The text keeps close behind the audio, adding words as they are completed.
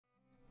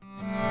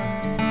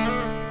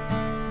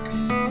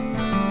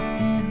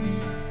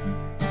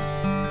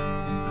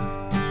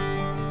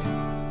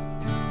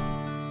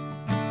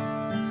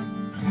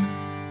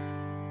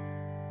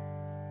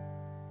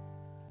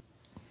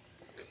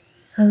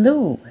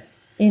Hello!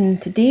 In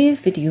today's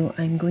video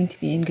I'm going to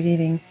be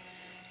engraving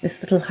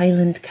this little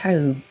Highland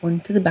cow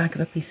onto the back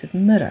of a piece of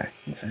mirror,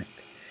 in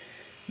fact.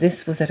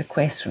 This was a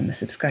request from a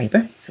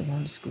subscriber, so I'll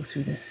just go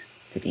through this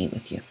today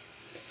with you.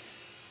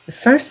 The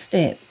first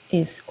step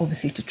is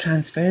obviously to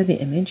transfer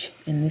the image.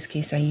 In this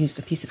case I used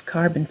a piece of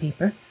carbon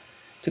paper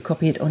to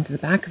copy it onto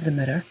the back of the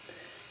mirror,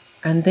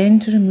 and then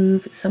to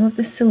remove some of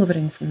the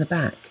silvering from the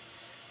back.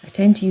 I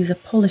tend to use a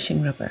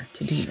polishing rubber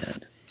to do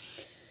that.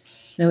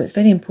 Now it's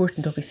very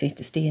important obviously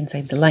to stay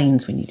inside the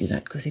lines when you do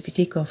that, because if you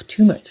take off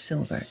too much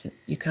silver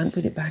you can't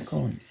put it back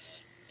on.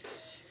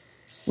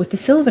 With the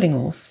silvering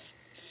off,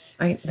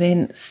 I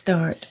then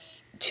start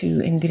to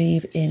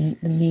engrave in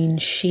the main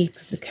shape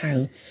of the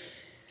cow.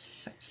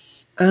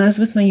 As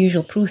with my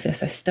usual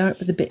process, I start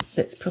with the bit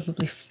that's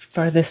probably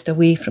farthest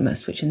away from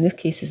us, which in this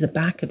case is the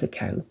back of the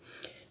cow.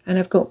 And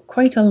I've got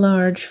quite a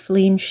large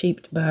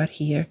flame-shaped bar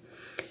here,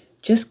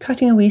 just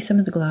cutting away some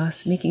of the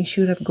glass, making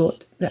sure I've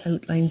got the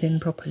outlines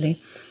in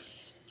properly,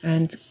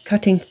 and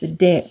cutting to the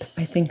depth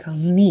I think I'll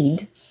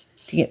need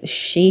to get the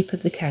shape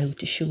of the cow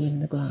to show in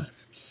the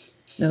glass.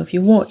 Now if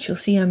you watch, you'll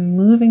see I'm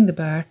moving the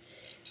bar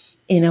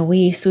in a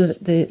way so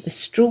that the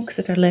strokes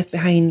that are left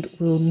behind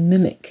will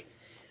mimic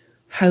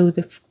how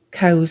the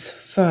cow's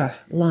fur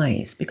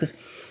lies, because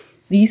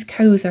these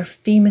cows are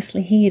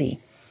famously hairy,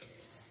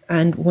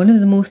 and one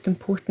of the most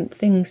important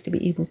things to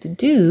be able to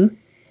do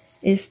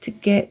is to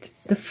get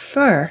the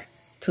fur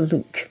to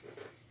look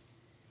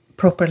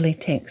properly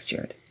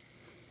textured.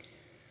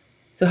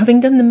 So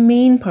having done the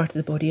main part of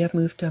the body, I've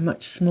moved to a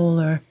much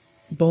smaller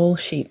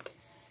ball-shaped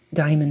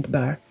diamond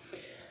bar,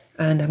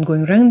 and I'm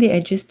going round the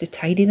edges to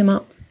tidy them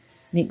up,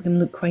 make them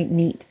look quite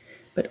neat,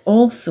 but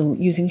also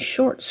using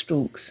short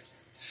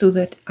strokes so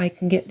that I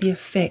can get the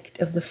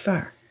effect of the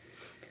fur.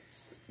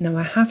 Now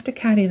I have to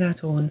carry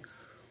that on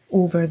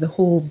over the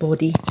whole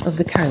body of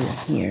the cow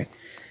here.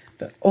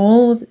 But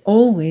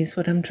always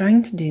what I'm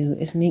trying to do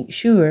is make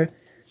sure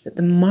that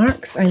the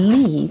marks I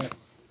leave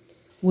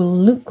will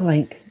look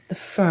like the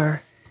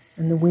fur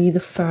and the way the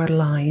fur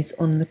lies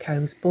on the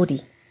cow's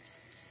body.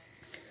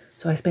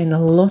 So I spend a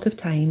lot of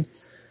time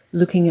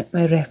looking at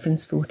my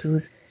reference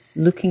photos,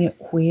 looking at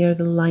where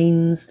the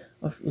lines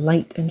of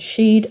light and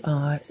shade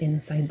are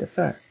inside the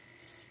fur.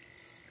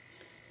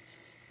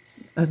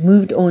 I've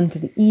moved on to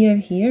the ear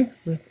here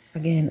with,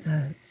 again,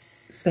 a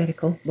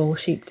spherical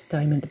ball-shaped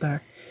diamond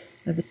bar.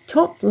 Now the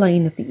top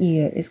line of the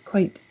ear is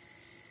quite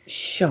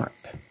sharp,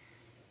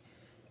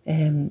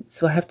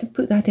 so I have to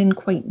put that in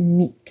quite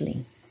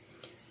neatly.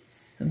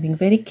 So I'm being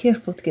very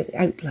careful to get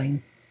the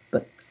outline,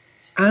 but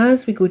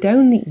as we go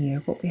down the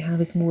ear, what we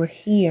have is more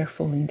hair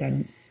falling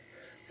down.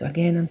 So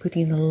again I'm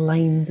putting in the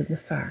lines of the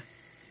fur.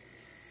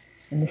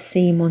 And the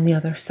same on the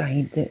other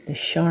side, the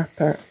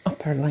sharper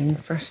upper line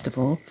first of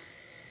all,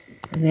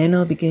 and then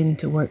I'll begin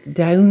to work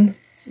down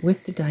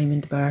with the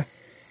diamond bar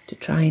to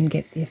try and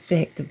get the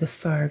effect of the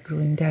fur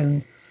growing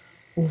down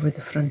over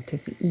the front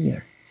of the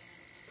ear.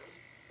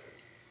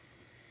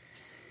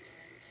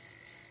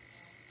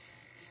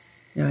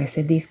 Now I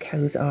said these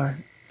cows are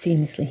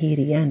famously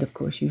hairy and of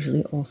course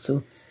usually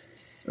also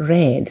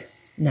red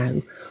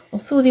now,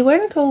 although they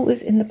weren't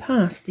always in the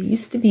past. They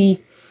used to be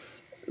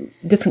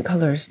different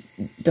colours,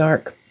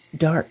 dark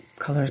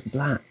colours,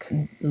 black,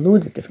 and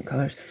loads of different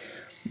colours,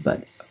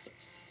 but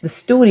the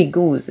story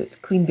goes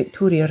that Queen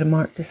Victoria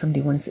remarked to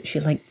somebody once that she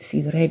liked to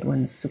see the red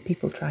ones, so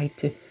people tried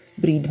to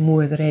breed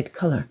more of the red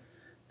colour.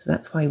 So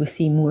that's why we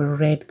see more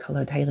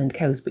red-coloured Highland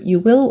cows. But you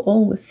will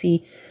always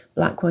see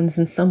black ones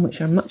and some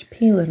which are much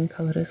paler in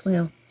colour as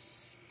well.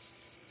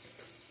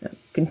 Now,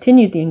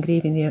 continued the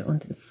engraving there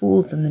onto the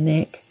folds on the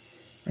neck,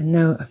 and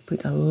now I've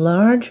put a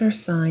larger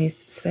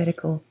sized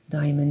spherical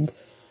diamond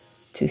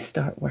to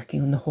start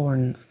working on the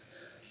horns.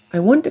 I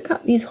want to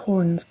cut these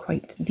horns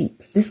quite deep.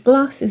 This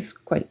glass is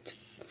quite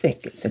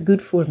thick, it's a good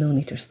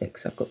 4mm thick,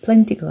 so I've got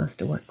plenty of glass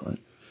to work on.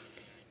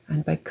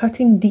 And by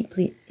cutting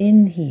deeply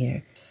in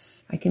here,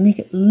 I can make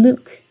it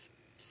look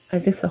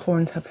as if the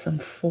horns have some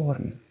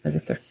form, as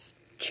if they're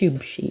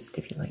tube-shaped,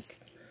 if you like.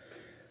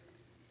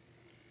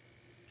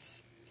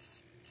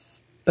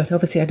 But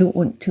obviously I don't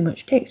want too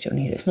much texture on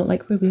here. It's not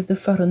like where we have the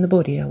fur on the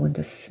body. I want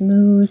a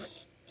smooth,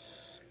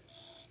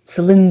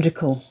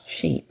 cylindrical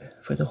shape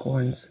for the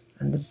horns,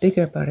 and the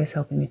bigger bar is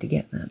helping me to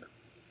get that.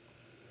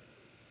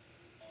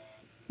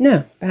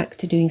 Now, back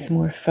to doing some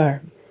more fur.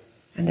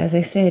 And as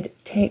I said,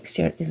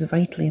 texture is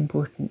vitally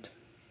important.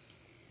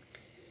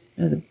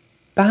 Now, the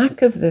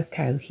back of the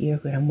cow here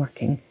where I'm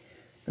working,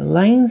 the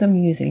lines I'm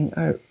using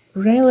are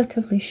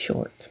relatively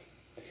short.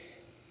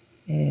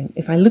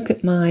 If I look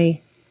at my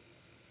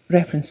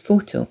reference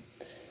photo,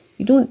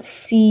 you don't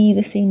see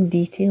the same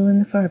detail in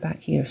the fur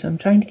back here. So I'm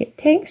trying to get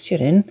texture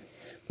in,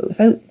 but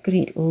without the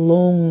great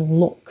long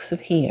locks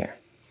of hair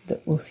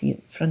that we'll see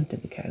at the front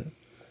of the cow.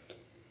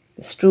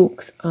 The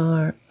strokes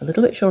are a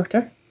little bit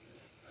shorter,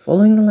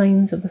 following the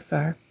lines of the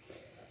fur,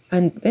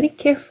 and very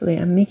carefully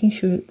I'm making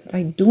sure that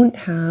I don't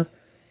have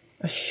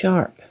a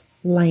sharp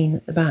line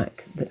at the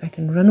back, that I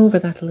can run over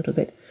that a little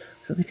bit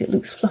so that it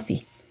looks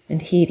fluffy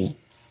and hairy.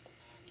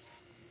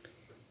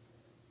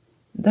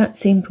 That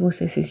same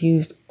process is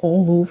used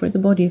all over the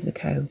body of the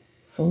cow,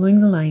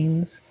 following the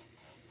lines,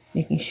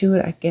 making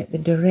sure I get the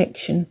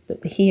direction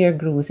that the hair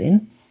grows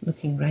in,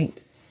 looking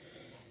right,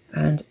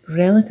 and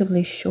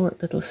relatively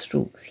short little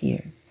strokes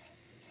here.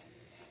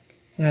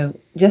 Now,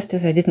 just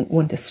as I didn't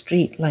want a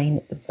straight line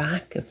at the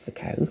back of the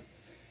cow,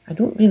 I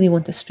don't really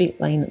want a straight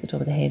line at the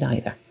top of the head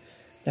either.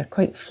 They're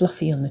quite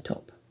fluffy on the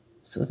top,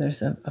 so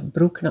I've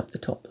broken up the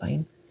top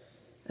line.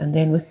 And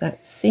then with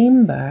that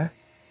same bar,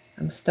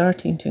 I'm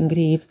starting to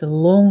engrave the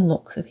long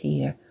locks of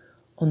hair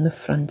on the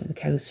front of the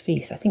cow's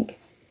face. I think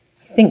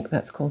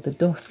that's called the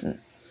Dawson.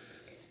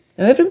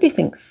 Now, everybody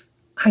thinks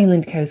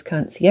Highland cows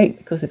can't see out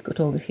because they've got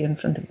all this hair in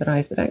front of their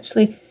eyes, but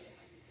actually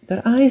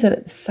their eyes are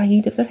at the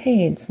side of their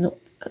heads, not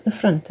at the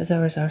front as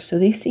ours are, so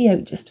they see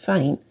out just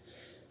fine.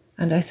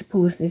 And I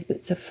suppose these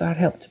bits of fur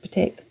help to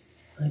protect them.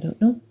 I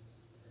don't know.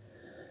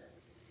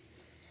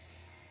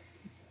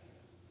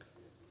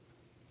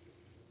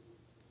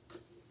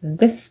 And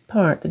this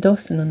part, the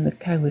Dawson on the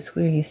cow, is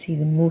where you see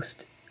the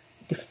most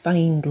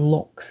defined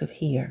locks of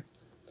hair.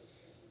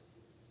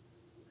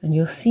 And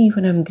you'll see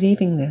when I'm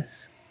engraving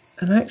this,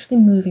 I'm actually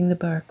moving the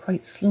bar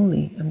quite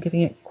slowly. I'm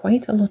giving it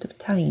quite a lot of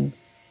time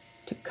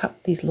to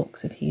cut these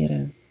locks of hair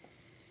in.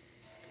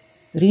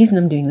 The reason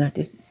I'm doing that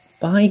is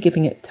by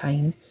giving it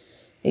time,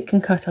 it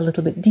can cut a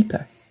little bit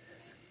deeper.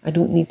 I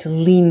don't need to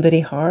lean very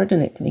hard on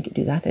it to make it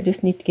do that. I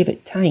just need to give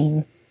it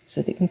time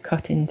so that it can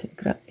cut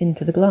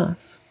into the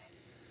glass.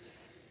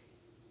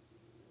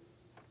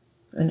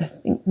 And I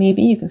think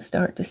maybe you can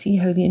start to see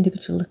how the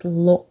individual little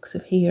locks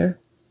of hair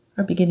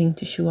are beginning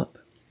to show up.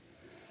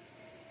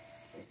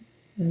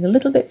 And the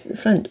little bits at the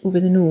front over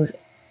the nose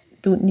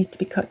don't need to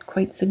be cut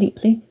quite so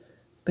deeply,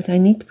 but I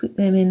need to put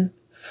them in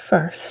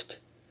first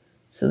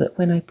so that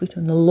when I put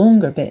on the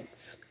longer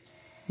bits,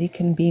 they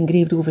can be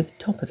engraved over the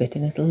top of it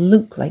and it'll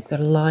look like they're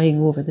lying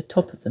over the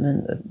top of them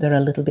and they're a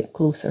little bit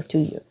closer to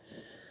you.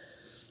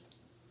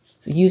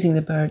 So using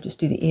the bar, just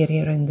do the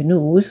area around the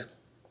nose,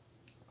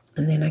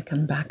 and then I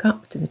come back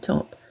up to the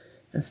top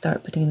and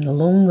start putting in the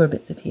longer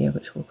bits of hair,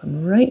 which will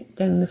come right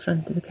down the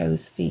front of the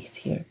cow's face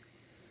here.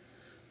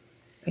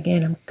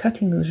 Again, I'm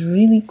cutting those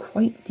really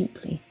quite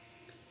deeply.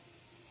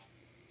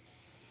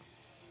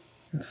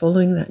 And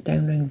following that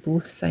down around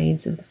both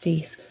sides of the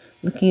face,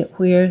 looking at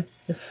where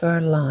the fur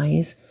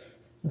lies,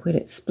 and where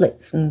it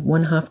splits, and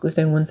one half goes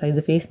down one side of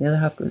the face and the other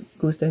half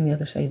goes down the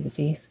other side of the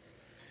face.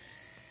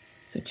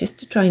 So just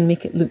to try and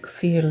make it look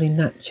fairly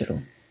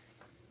natural.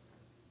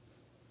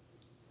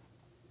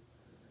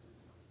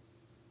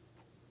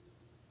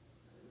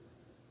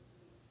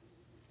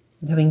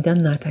 And having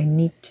done that, I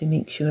need to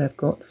make sure I've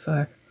got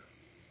fur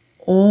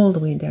all the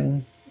way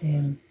down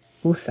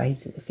both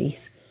sides of the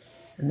face.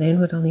 And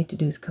then what I'll need to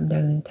do is come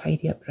down and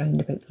tidy up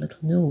round about the little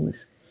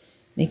nose,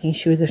 making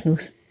sure there's no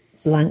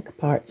blank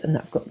parts and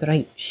that I've got the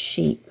right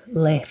shape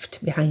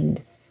left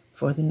behind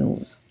for the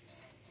nose.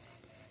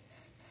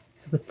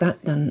 So with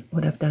that done,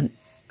 what I've done,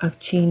 I've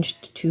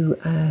changed to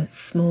a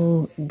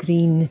small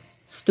green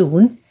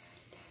stone,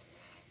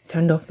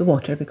 turned off the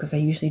water because I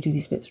usually do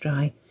these bits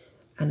dry,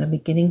 and I'm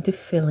beginning to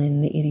fill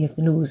in the area of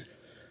the nose.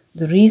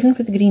 The reason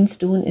for the green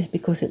stone is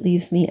because it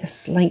leaves me a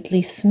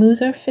slightly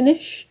smoother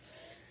finish.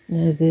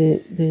 Now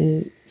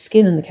the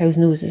skin on the cow's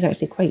nose is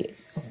actually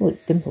quite, although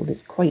it's dimpled,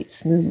 it's quite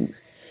smooth.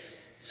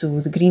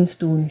 So the green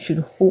stone should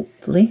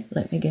hopefully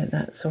let me get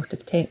that sort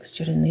of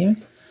texture in there.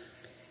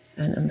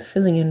 And I'm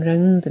filling in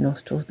round the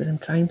nostrils, but I'm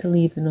trying to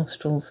leave the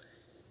nostrils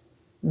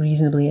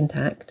reasonably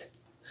intact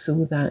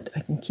so that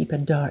I can keep a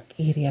dark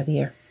area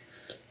there.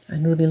 I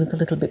know they look a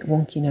little bit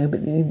wonky now,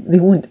 but they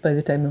won't by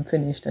the time I'm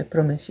finished, I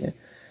promise you.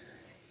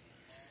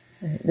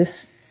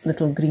 This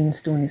little green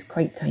stone is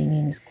quite tiny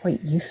and is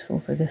quite useful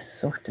for this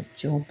sort of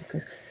job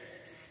because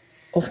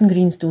often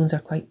green stones are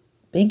quite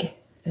big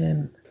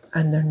and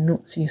they're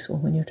not so useful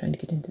when you're trying to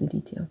get into the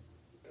detail.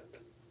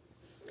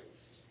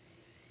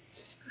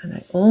 And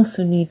I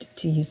also need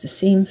to use the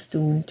same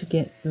stone to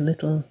get the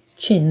little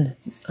chin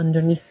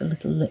underneath the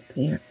little lip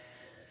there.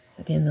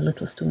 Again, the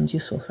little stone's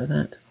useful for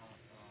that.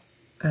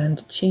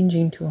 And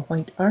changing to a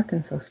white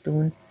Arkansas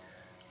stone,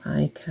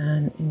 I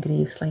can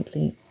engrave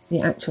slightly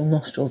the actual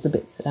nostrils, the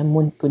bit that I'm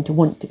going to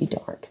want to be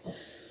dark.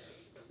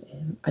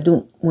 I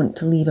don't want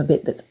to leave a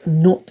bit that's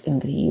not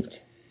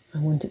engraved. I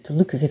want it to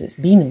look as if it's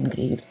been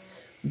engraved,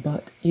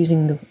 but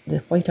using the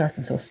white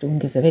Arkansas stone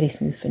gives a very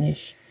smooth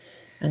finish,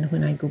 and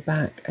when I go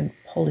back and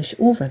polish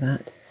over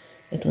that,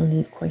 it'll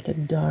leave quite a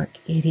dark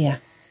area,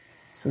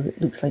 so that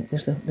it looks like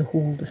there's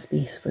the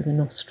space for the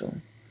nostril.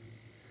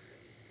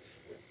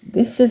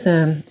 This is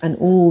an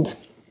old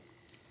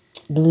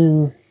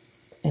blue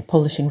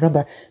polishing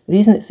rubber. The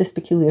reason it's this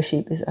peculiar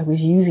shape is I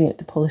was using it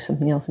to polish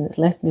something else and it's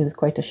left me with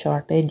quite a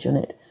sharp edge on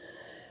it.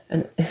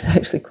 And it's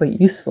actually quite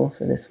useful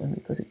for this one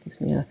because it gives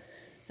me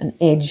an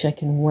edge I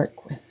can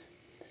work with.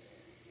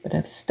 But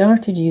I've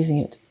started using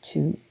it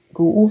to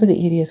go over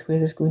the areas where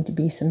there's going to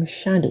be some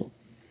shadow.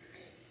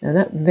 Now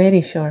that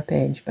very sharp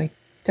edge, by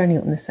turning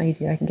it on the side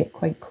here, I can get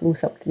quite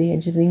close up to the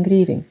edge of the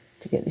engraving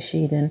to get the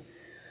shade in.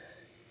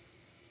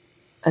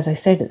 as I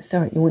said at the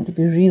start, you want to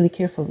be really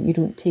careful that you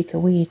don't take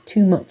away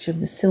too much of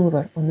the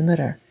silver on the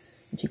mirror.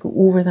 If you go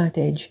over that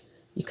edge,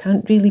 you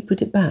can't really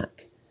put it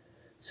back.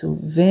 So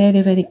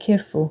very, very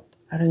careful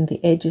around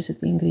the edges of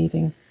the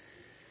engraving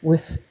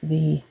with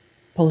the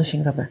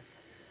polishing rubber.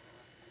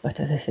 But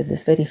as I said,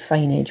 this very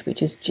fine edge,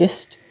 which is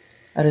just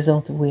a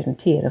result of wear and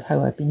tear of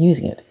how I've been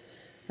using it,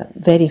 that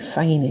very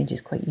fine edge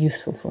is quite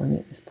useful for me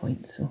at this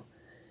point. So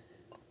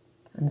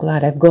I'm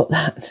glad I've got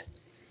that.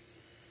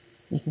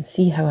 You can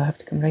see how I have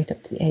to come right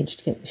up to the edge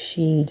to get the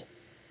shade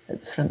at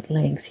the front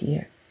legs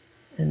here.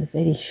 And the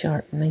very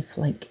sharp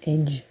knife-like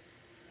edge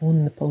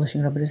on the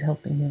polishing rubber is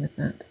helping me with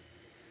that.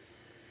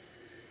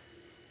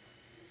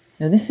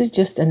 Now this is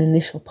just an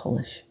initial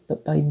polish,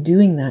 but by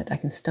doing that I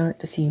can start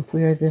to see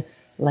where the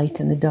light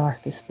and the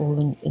dark is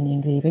falling in the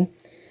engraving,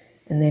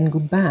 and then go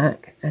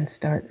back and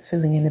start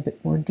filling in a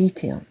bit more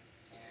detail.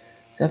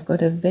 So I've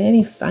got a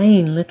very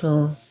fine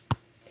little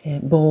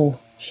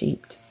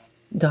ball-shaped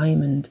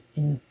diamond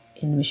in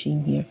the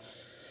machine here,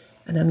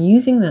 and I'm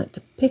using that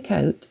to pick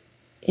out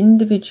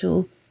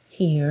individual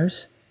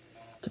hairs,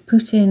 to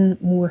put in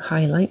more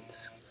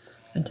highlights,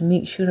 and to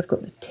make sure I've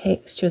got the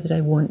texture that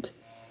I want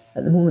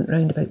at the moment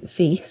round about the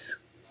face.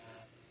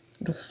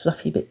 Little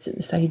fluffy bits at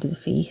the side of the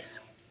face.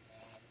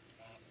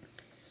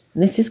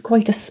 And this is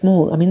quite a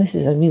small, I mean this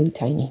is a really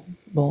tiny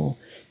ball.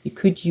 You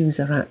could use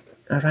a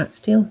rat's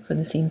tail for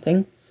the same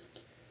thing.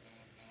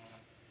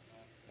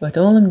 But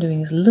all I'm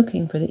doing is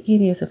looking for the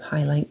areas of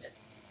highlight,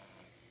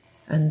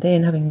 and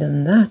then having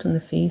done that on the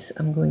face,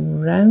 I'm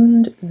going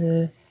round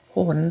the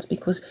horns,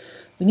 because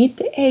we need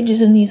the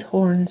edges in these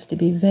horns to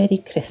be very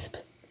crisp,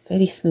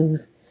 very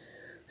smooth.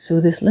 So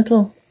this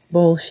little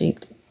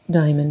ball-shaped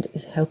diamond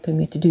is helping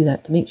me to do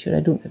that, to make sure I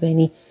don't have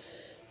any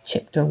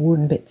chipped or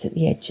worn bits at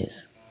the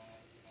edges.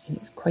 And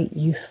it's quite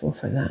useful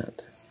for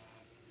that.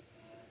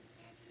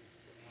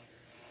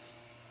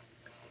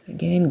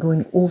 Again,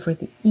 going over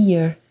the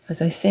ear,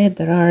 as I said,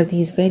 there are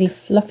these very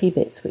fluffy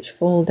bits which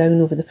fall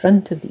down over the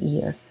front of the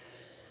ear.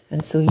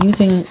 And so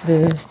using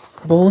the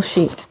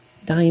ball-shaped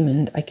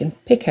diamond, I can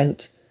pick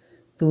out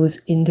those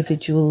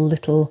individual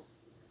little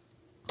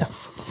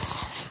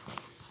tufts.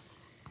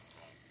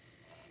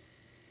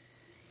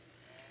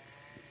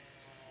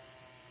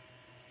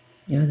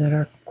 Now there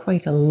are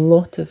quite a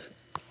lot of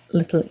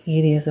little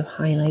areas of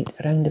highlight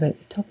around about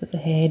the top of the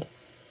head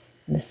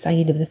and the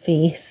side of the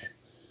face.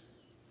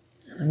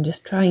 I'm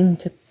just trying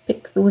to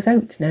pick those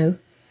out now,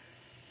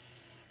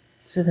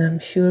 so that I'm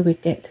sure we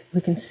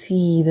can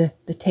see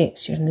the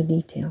texture and the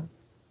detail.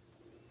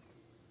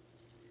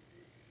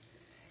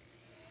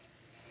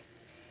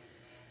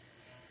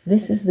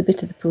 This is the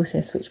bit of the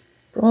process which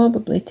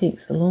probably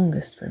takes the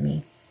longest for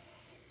me.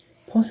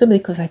 Possibly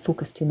because I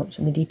focus too much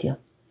on the detail.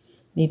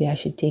 Maybe I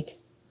should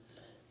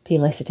pay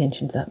less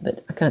attention to that,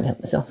 but I can't help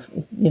myself.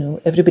 You know,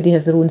 everybody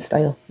has their own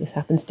style. This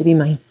happens to be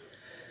mine.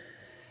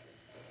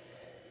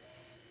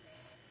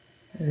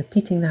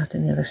 Repeating that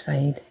on the other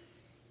side,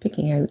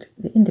 picking out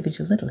the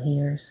individual little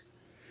hairs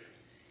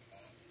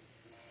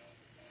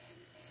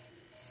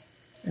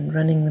and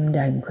running them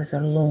down, because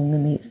they're long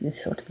and they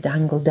sort of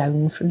dangle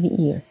down from the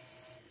ear.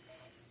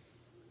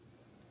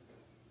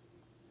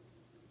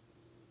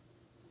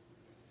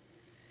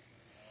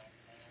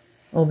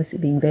 Obviously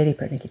being very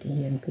pernickety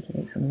here and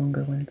picking out some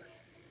longer ones.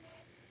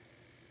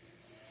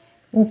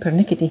 Oh,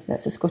 pernickety,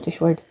 that's a Scottish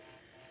word.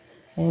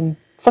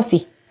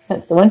 Fussy,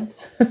 that's the one.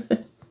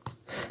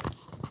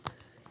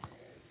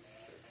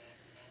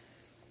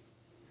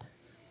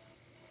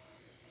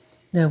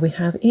 Now we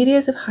have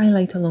areas of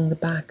highlight along the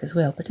back as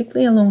well,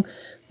 particularly along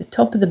the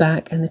top of the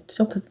back and the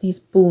top of these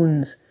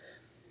bones.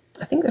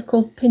 I think they're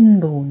called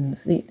pin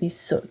bones. These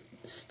sort of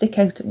stick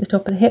out at the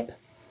top of the hip.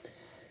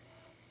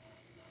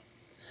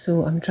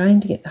 So I'm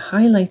trying to get the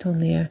highlight on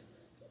there.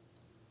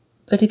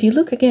 But if you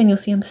look again, you'll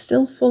see I'm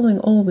still following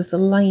always the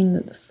line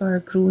that the fur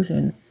grows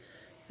in,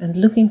 and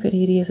looking for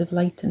areas of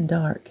light and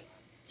dark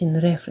in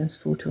the reference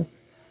photo,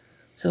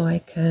 so I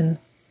can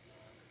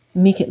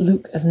make it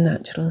look as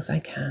natural as I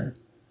can.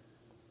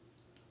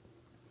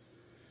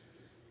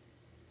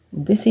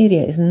 This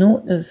area is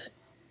not as,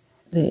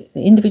 the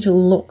individual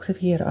locks of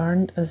hair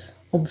aren't as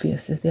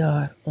obvious as they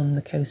are on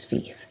the cow's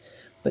face,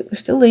 but they're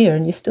still there,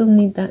 and you still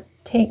need that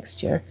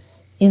texture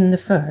in the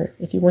fur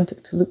if you want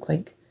it to look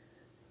like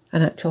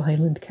an actual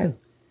Highland cow.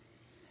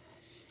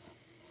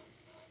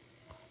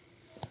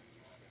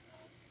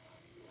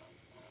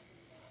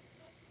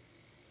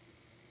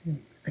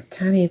 I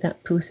carry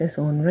that process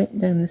on right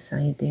down the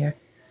side there,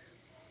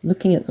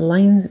 looking at the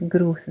lines of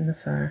growth in the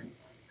fur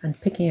and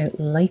picking out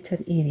lighter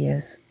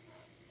areas.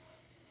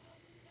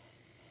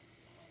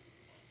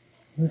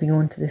 Moving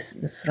on to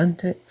the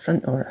front,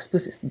 or I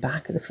suppose it's the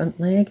back of the front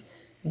leg.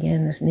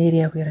 Again, there's an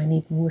area where I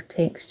need more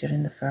texture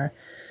in the fur.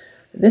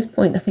 At this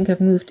point, I think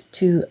I've moved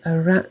to a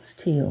rat's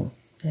tail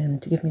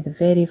to give me the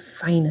very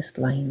finest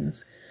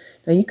lines.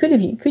 Now, you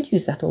could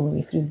use that all the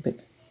way through,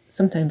 but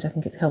sometimes I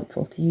think it's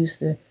helpful to use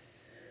the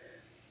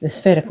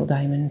spherical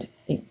diamond.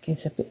 It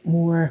gives a bit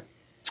more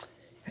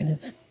kind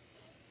of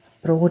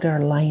broader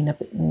line, a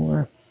bit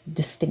more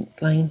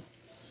distinct line.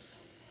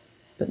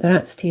 but the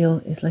rat's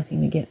tail is letting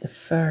me get the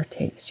fur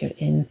texture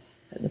in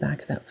at the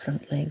back of that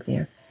front leg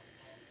there.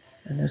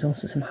 And there's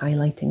also some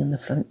highlighting in the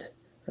front,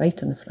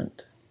 right on the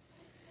front.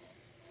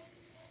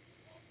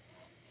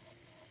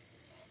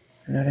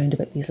 And around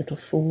about these little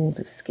folds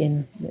of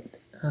skin that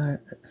are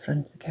at the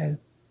front of the cow.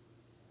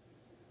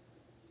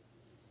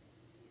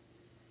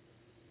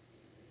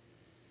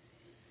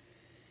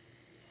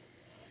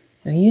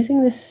 Now,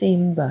 using this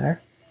same burr,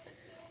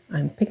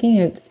 I'm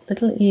picking out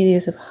little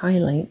areas of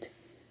highlight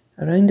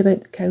around about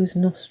the cow's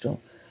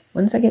nostril.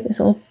 Once I get this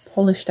all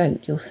polished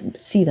out, you'll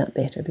see that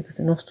better because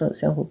the nostril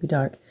itself will be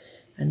dark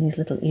and these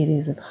little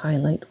areas of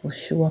highlight will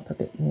show up a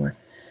bit more.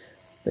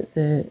 But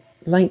the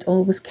light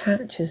always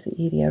catches the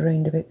area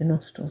around about the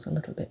nostrils a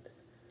little bit.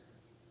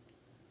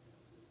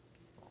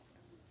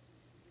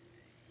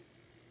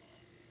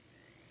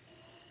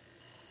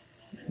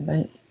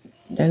 And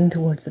down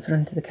towards the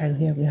front of the cow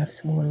here we have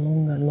some more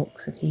longer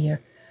locks of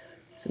hair.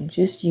 So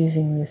just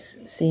using this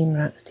same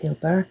rat's tail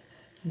burr,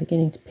 I'm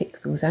beginning to pick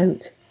those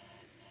out,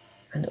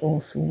 and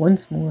also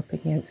once more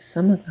picking out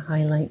some of the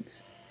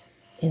highlights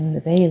in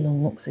the very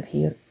long locks of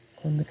hair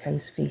on the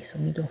cow's face,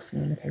 on the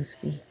dorsum on the cow's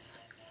face.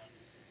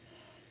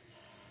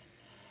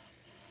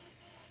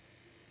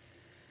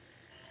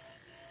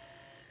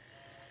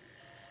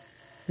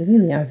 They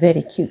really are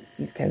very cute,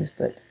 these cows,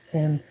 but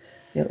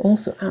they're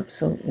also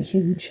absolutely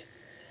huge.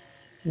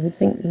 You would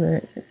think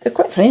they're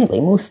quite friendly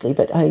mostly,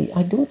 but I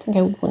don't think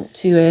I would want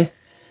to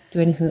do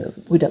anything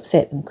that would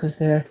upset them because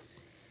they're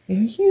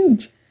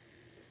huge.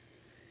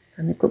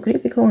 And they've got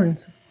great big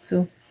horns,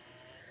 so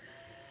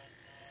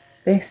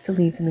best to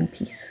leave them in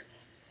peace.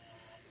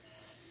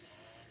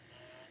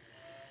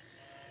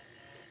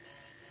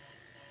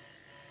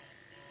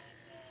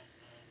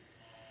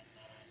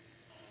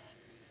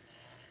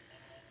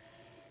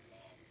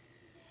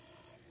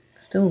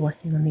 Still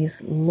working on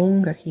these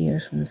longer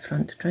hairs from the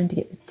front, trying to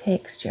get the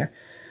texture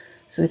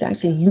so it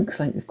actually looks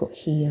like we've got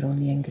hair on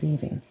the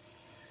engraving.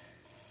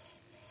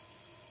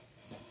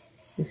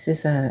 This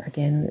is,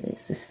 again,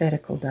 it's the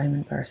spherical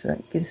diamond burr, so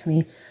that gives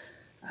me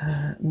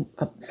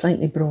a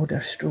slightly broader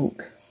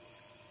stroke.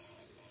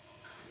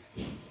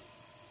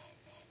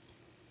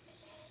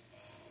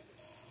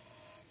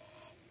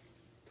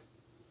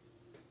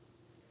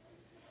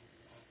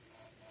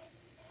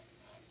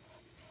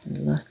 And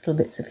the last little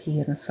bits of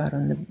hair and fur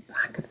on the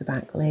back of the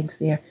back legs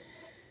there.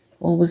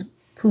 Always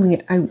pulling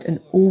it out and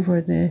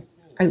over the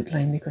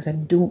outline because I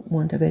don't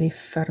want a very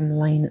firm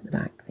line at the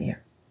back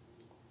there.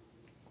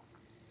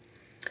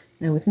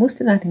 Now with most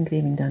of that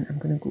engraving done, I'm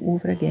going to go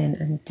over again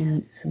and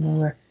do some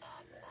more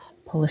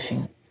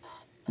polishing.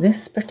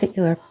 This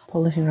particular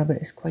polishing rubber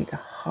is quite a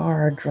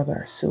hard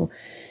rubber, so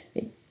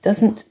it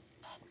doesn't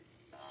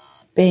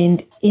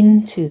bend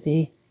into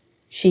the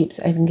shapes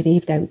that I've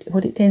engraved out.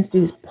 What it tends to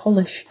do is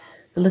polish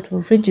the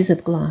little ridges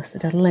of glass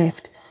that are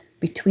left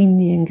between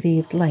the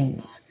engraved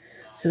lines.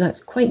 So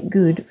that's quite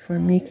good for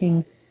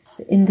making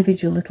the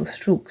individual little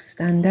strokes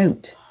stand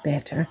out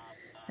better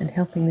and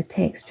helping the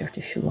texture to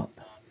show up.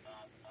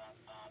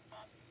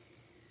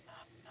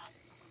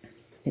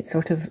 It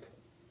sort of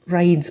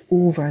rides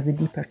over the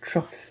deeper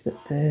troughs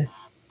that the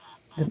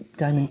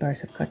diamond burrs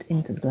have cut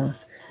into the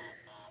glass,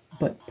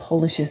 but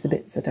polishes the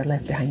bits that are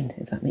left behind,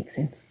 if that makes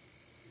sense.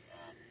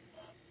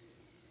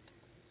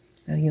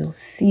 Now you'll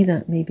see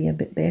that maybe a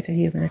bit better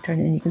here when I turn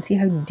it in. You can see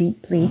how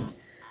deeply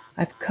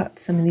I've cut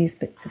some of these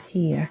bits of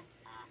hair,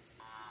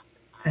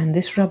 and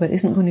this rubber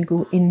isn't going to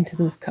go into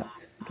those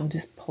cuts. It'll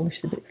just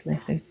polish the bits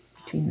left out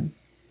between them.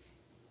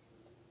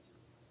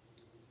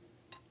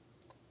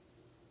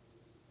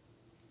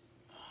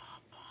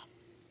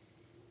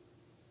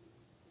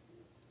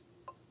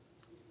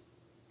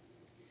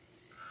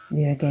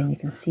 There again, you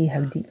can see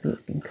how deeply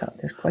it's been cut.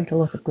 There's quite a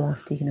lot of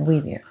glass taken away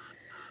there.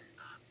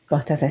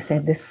 But as I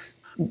said, this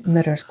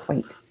mirror's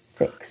quite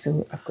thick,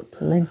 so I've got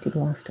plenty of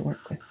glass to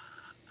work with.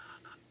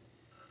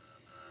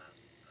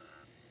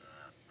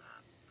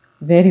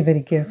 Very,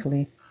 very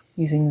carefully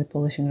using the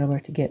polishing rubber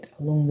to get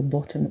along the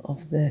bottom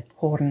of the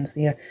horns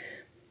there,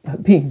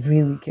 but being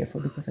really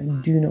careful because I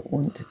do not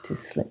want to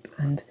slip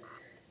and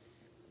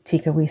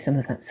take away some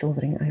of that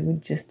silvering. I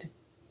would just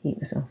hate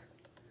myself.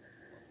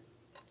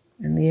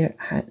 And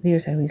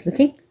there's how he's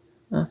looking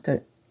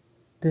after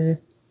the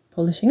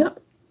polishing up.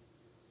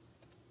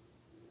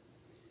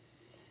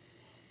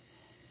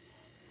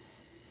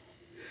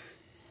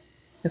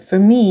 For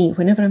me,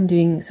 whenever I'm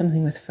doing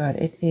something with fur,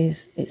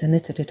 it's an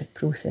iterative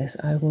process.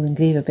 I will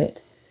engrave a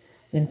bit,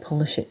 then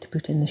polish it to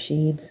put in the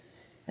shades,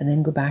 and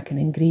then go back and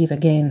engrave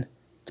again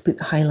to put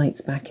the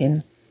highlights back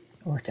in,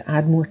 or to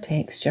add more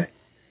texture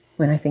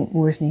when I think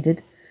more is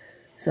needed.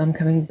 So I'm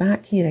coming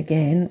back here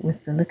again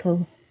with the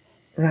little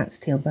rat's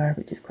tail burr,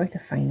 which is quite a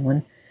fine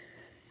one,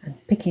 and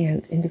picking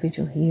out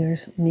individual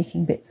hairs,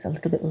 making bits a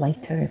little bit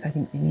lighter if I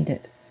think they need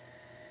it.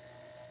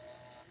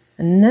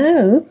 And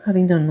now,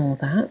 having done all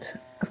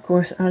that, of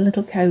course, our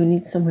little cow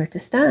needs somewhere to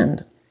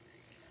stand.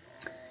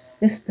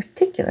 This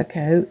particular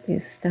cow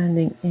is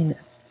standing in a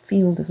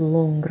field of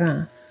long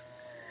grass.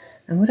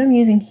 And what I'm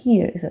using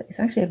here is it's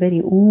actually a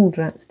very old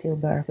rat's tail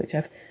burr, which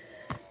I've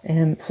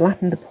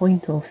flattened the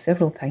point off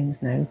several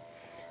times now,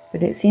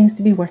 but it seems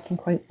to be working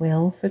quite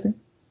well for the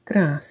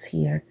grass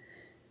here.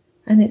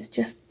 And it's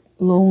just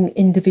long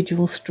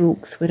individual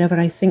strokes wherever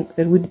I think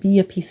there would be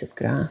a piece of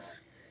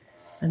grass.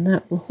 And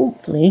that will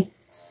hopefully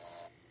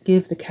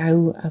give the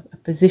cow a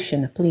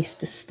position, a place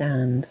to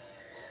stand.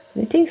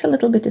 But it takes a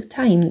little bit of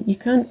time. You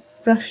can't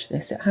rush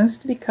this. It has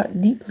to be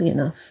cut deeply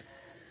enough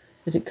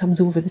that it comes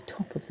over the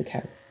top of the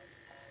cow.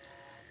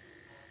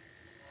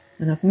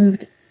 And I've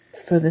moved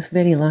for this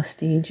very last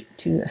stage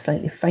to a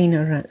slightly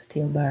finer rat's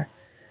tail bar,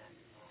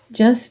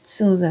 just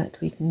so that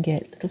we can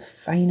get little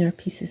finer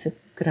pieces of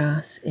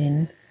grass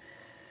in,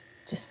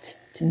 just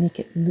to make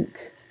it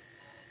look,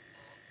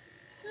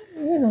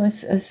 you know,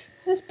 as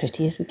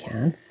pretty as we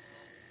can.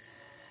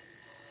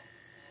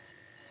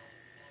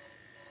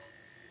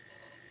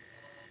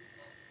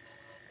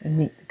 And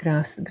make the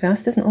grass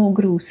doesn't all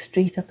grow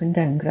straight up and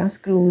down. Grass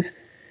grows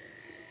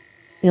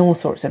in all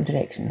sorts of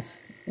directions.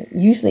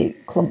 Usually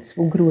clumps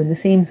will grow in the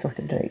same sort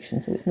of direction,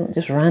 so it's not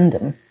just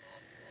random,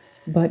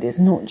 but it's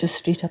not just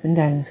straight up and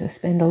down. So I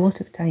spend a lot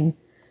of time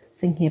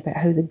thinking about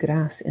how the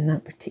grass in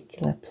that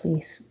particular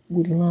place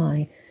would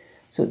lie.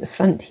 So at the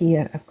front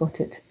here, I've got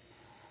it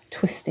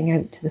twisting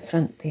out to the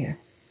front there.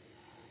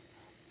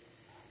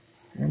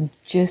 And I'm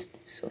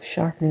just sort of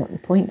sharpening up the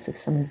points of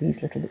some of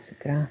these little bits of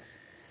grass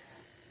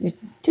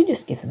to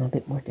just give them a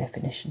bit more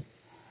definition.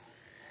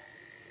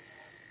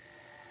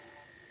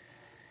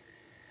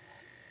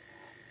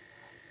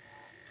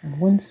 And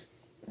once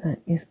that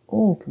is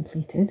all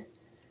completed,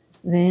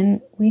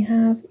 then we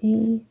have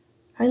a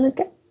Highland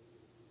cow.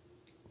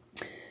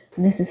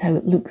 And this is how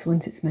it looks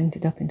once it's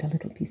mounted up into a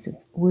little piece of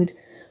wood.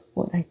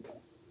 What I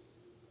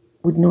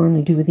would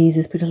normally do with these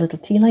is put a little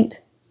tea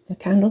light, a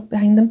candle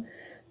behind them,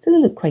 so they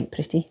look quite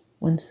pretty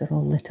once they're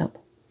all lit up.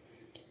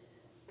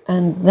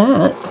 And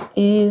that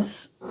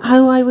is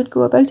how I would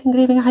go about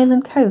engraving a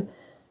Highland cow.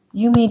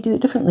 You may do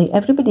it differently.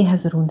 Everybody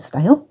has their own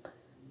style.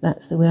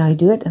 That's the way I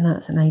do it, and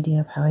that's an idea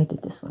of how I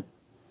did this one.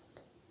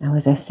 Now,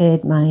 as I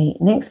said, my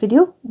next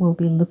video will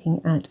be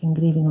looking at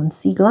engraving on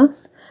sea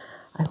glass.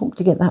 I hope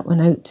to get that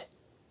one out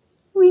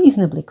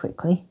reasonably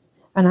quickly,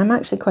 and I'm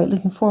actually quite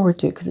looking forward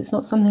to it because it's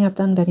not something I've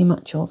done very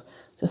much of.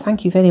 So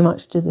thank you very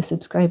much to the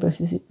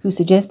subscribers who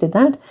suggested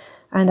that,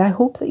 and I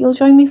hope that you'll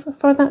join me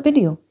for that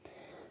video.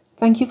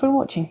 Thank you for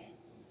watching.